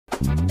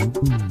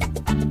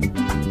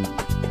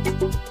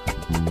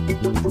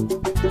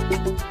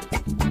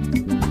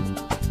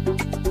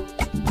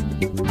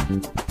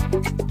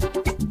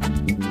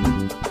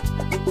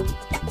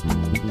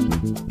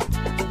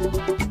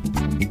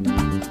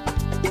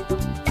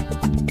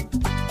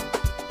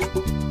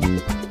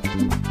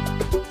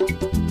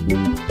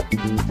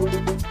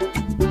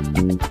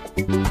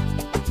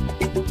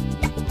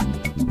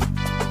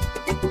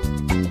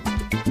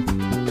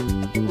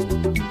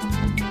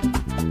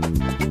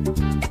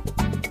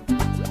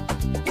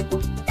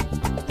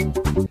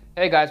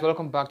Hey guys,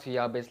 welcome back to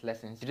your bass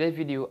lessons. Today's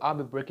video I'll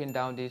be breaking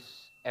down this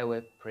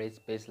airway praise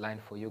bass line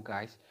for you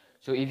guys.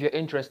 So if you're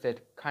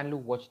interested, kindly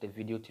watch the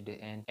video to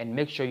the end and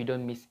make sure you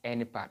don't miss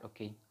any part.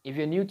 Okay, if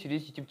you're new to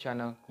this YouTube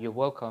channel, you're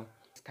welcome.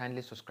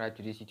 Kindly subscribe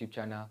to this YouTube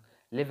channel,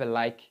 leave a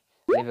like,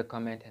 leave a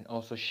comment, and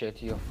also share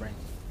to your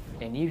friends.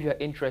 And if you're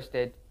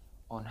interested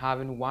on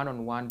having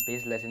one-on-one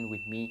bass lesson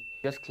with me,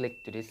 just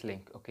click to this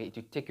link. Okay, it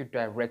will take you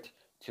direct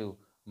to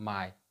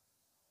my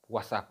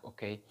WhatsApp.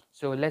 Okay,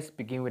 so let's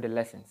begin with the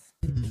lessons.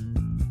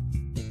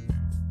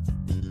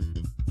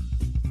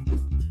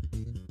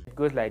 It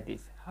goes like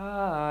this.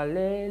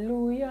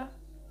 Hallelujah.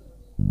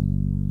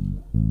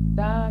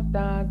 Da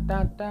da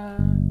da da.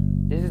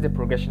 This is the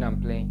progression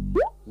I'm playing.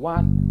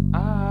 1,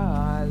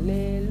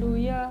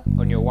 hallelujah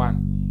on your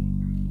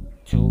 1,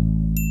 2,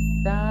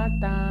 da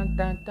da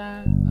da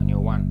da on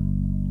your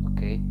 1.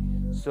 Okay,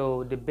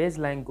 so the bass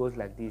line goes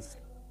like this.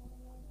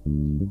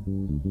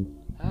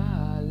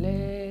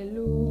 Hallelujah.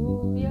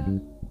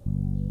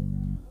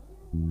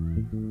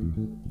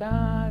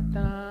 Da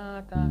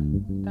da da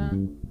da.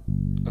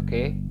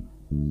 Okay.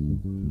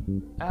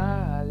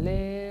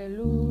 Hallelujah.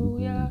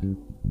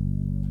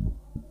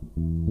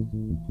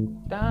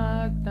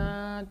 Da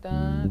da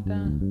da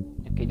da.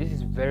 Okay, this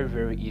is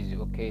very easy.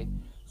 Okay,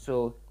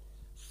 so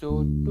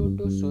do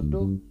do so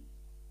do.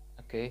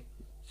 Okay,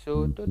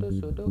 so do do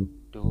so do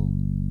do.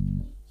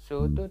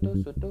 So do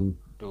do so do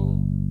do.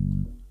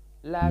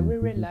 La re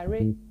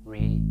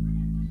re.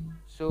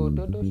 So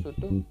do do so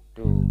do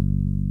do.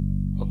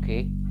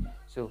 Okay,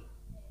 so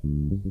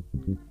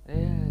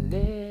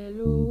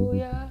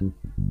hallelujah.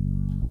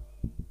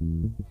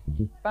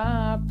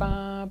 Pa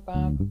pa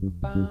pa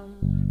pa.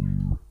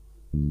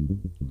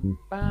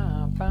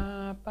 Pa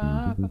pa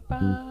pa pa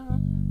pa.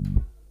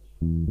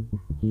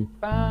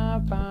 Pa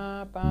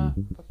pa pa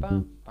pa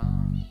pa.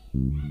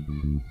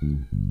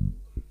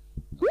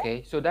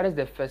 Okay, so that is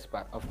the first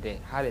part of the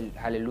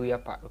hallelujah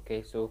part.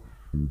 Okay, so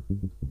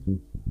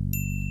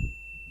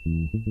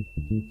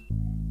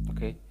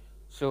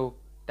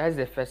that's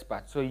the first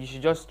part. So you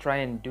should just try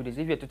and do this.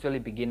 If you're totally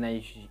beginner,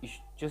 you should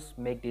just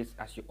make this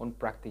as your own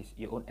practice,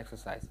 your own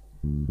exercise.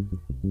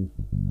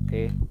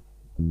 Okay.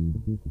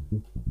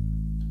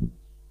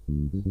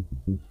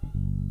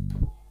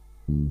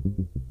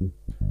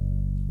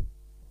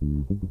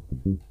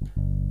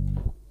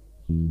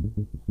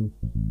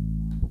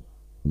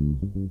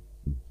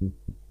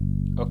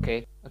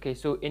 Okay,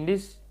 so in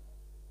this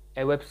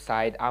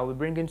website I will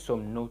bring in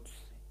some notes,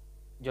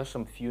 just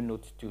some few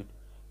notes to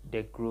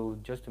the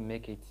groove, just to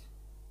make it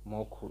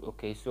more cool.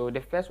 Okay, so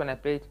the first one I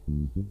played.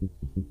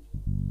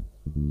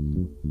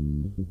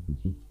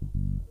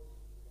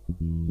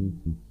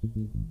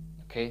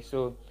 Okay,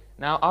 so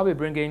now I'll be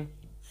bringing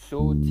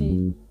so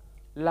ti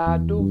la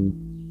do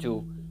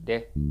to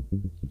the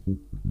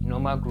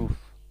normal groove.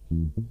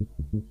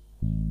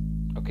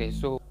 Okay,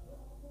 so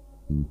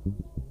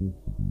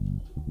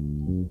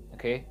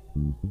okay.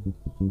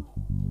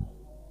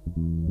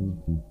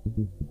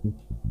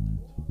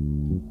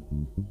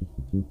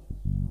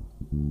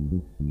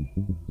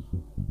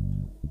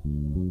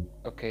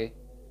 Okay,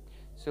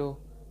 so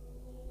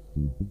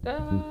da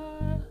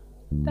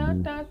da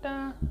da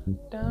da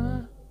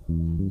da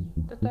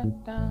da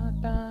da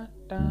da da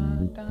da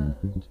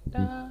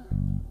da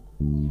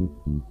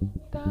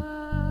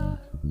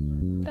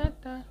da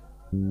da.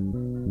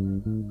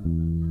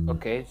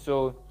 Okay,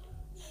 so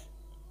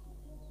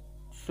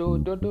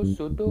do do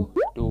so do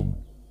do.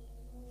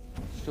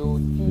 So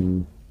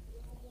ti,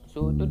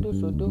 so do do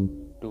so do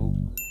do.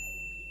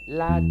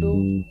 La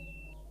do,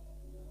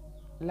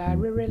 la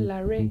re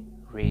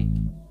re.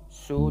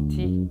 So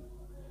ti,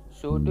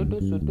 so do do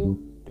so do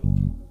do.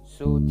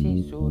 So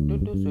ti, so do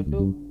do so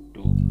do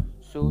do.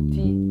 So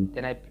ti,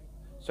 then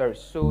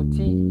so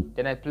ti,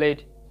 then I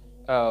played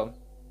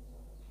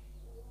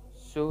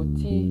so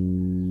ti,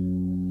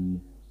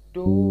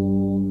 do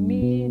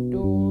mi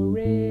do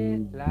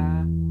re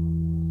la.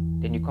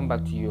 Then you come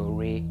back to your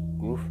re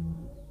groove.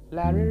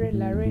 La re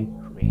re.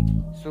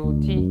 So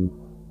ti,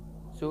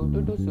 so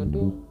do do so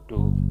do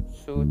do.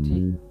 So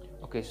ti.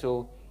 Okay,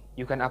 so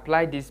you can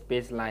apply this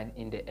bass line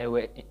in the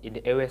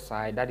airway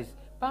side. That is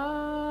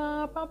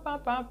pa pa pa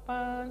pa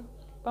pa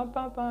pa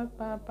pa pa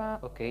pa pa.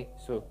 Okay,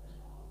 so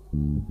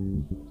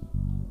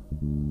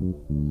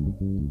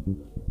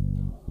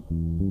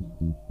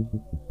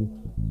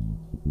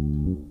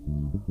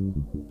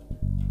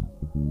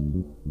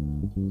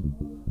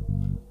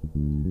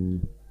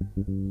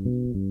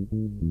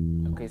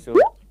okay, so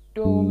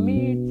do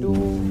mi do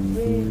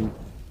re,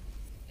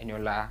 and your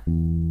La,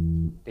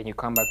 then you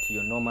come back to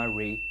your normal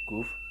Re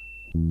groove.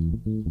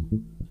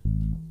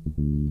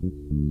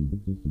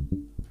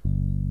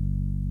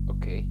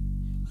 Okay,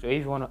 so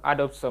if you want to add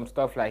up some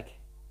stuff like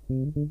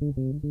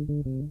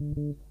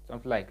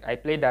I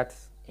play that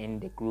in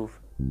the groove.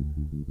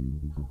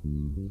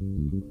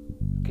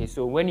 Okay,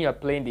 so when you are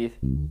playing this,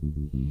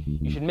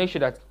 you should make sure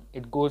that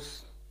it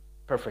goes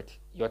perfect.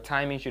 Your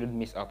timing shouldn't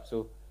miss up.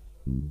 So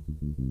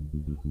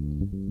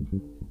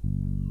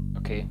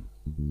okay,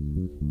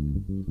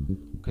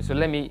 so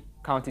let me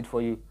count it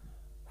for you.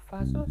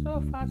 Fa so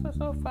so, fa so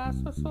so, fa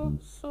so so,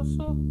 so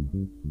so.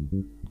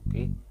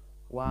 Okay,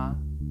 1.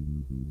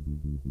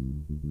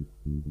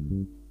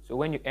 So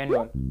when you end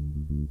on,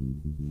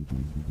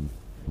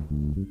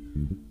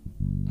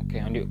 okay,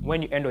 and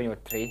when you end on your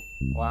 3,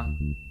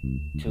 1,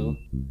 2,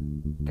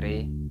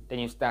 3, then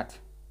you start.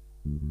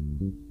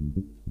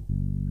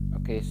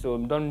 Okay, so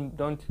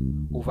don't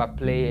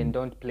overplay and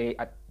don't play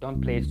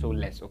so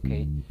less.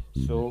 Okay,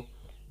 so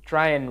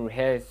try and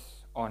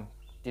rehearse on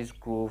this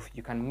groove.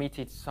 You can meet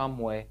it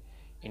somewhere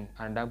in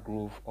another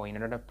groove or in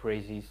another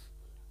phrases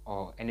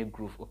or any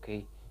groove.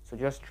 Okay, so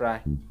just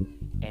try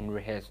and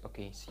rehearse.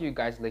 Okay, see you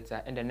guys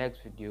later in the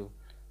next video.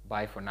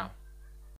 Bye for now.